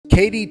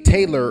Katie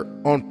Taylor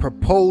on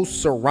proposed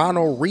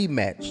Serrano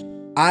rematch.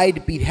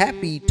 I'd be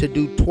happy to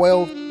do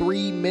 12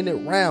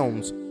 3-minute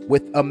rounds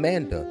with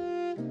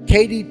Amanda.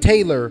 Katie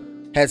Taylor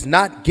has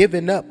not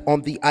given up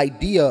on the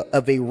idea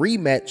of a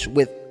rematch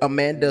with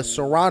Amanda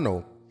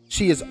Serrano.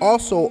 She is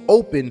also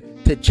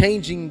open to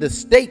changing the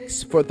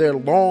stakes for their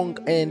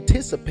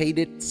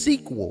long-anticipated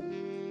sequel.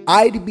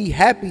 I'd be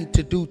happy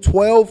to do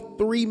 12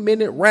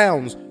 3-minute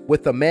rounds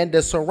with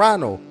Amanda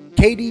Serrano,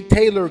 Katie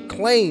Taylor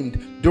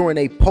claimed during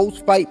a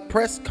post-fight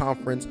press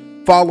conference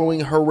following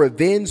her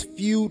revenge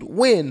feud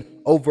win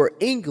over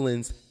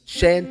England's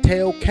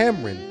Chantel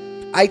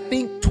Cameron. I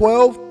think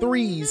 12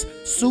 threes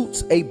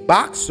suits a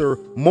boxer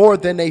more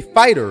than a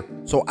fighter,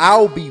 so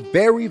I'll be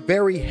very,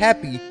 very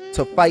happy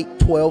to fight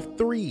 12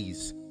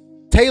 threes.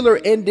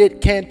 Taylor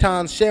ended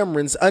Canton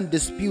Shamron's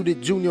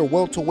undisputed junior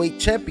welterweight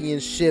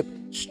championship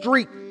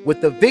streak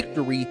with a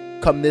victory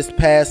come this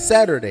past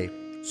Saturday.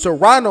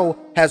 Serrano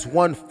has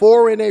won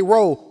 4 in a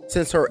row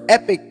since her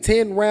epic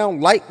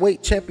 10-round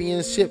lightweight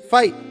championship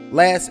fight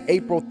last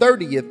April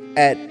 30th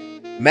at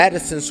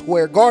Madison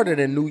Square Garden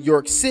in New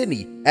York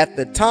City. At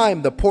the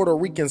time, the Puerto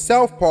Rican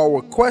southpaw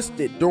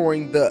requested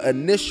during the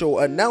initial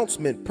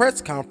announcement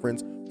press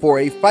conference for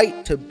a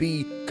fight to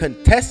be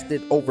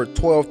contested over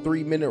 12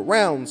 3-minute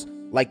rounds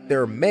like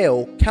their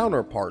male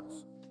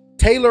counterparts.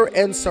 Taylor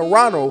and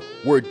Serrano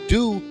were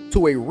due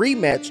to a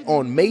rematch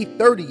on May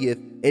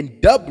 30th in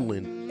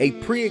Dublin. A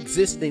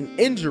pre-existing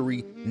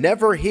injury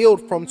never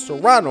healed from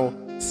Serrano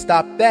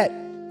stopped that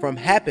from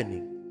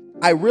happening.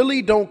 I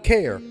really don't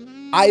care.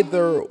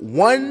 Either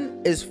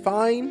one is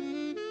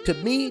fine. To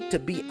me, to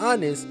be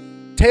honest,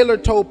 Taylor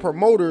told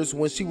promoters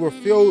when she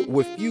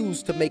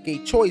refused to make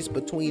a choice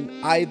between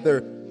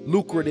either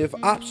lucrative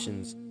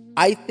options.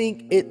 I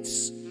think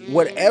it's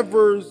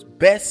whatever's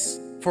best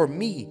for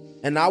me,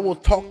 and I will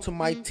talk to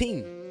my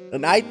team.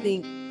 And I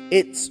think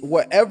it's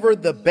whatever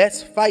the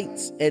best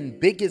fights and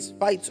biggest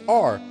fights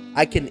are.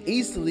 I can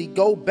easily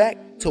go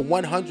back to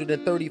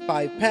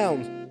 135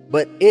 pounds,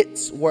 but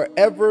it's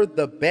wherever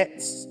the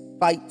best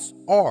fights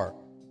are.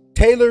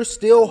 Taylor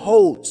still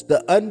holds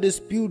the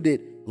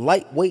undisputed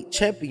lightweight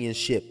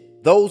championship.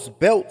 Those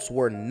belts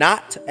were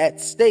not at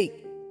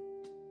stake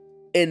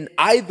in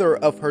either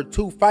of her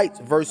 2 fights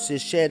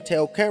versus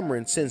Chantel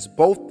Cameron, since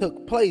both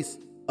took place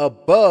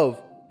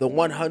above the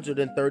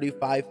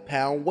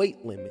 135-pound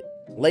weight limit.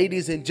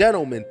 Ladies and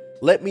gentlemen,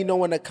 let me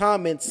know in the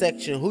comment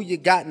section who you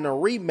got in a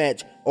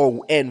rematch,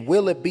 and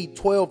will it be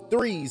 12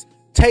 threes,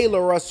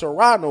 Taylor or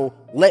Serrano?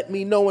 Let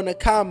me know in the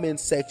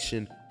comment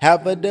section.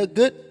 Have a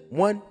good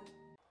one.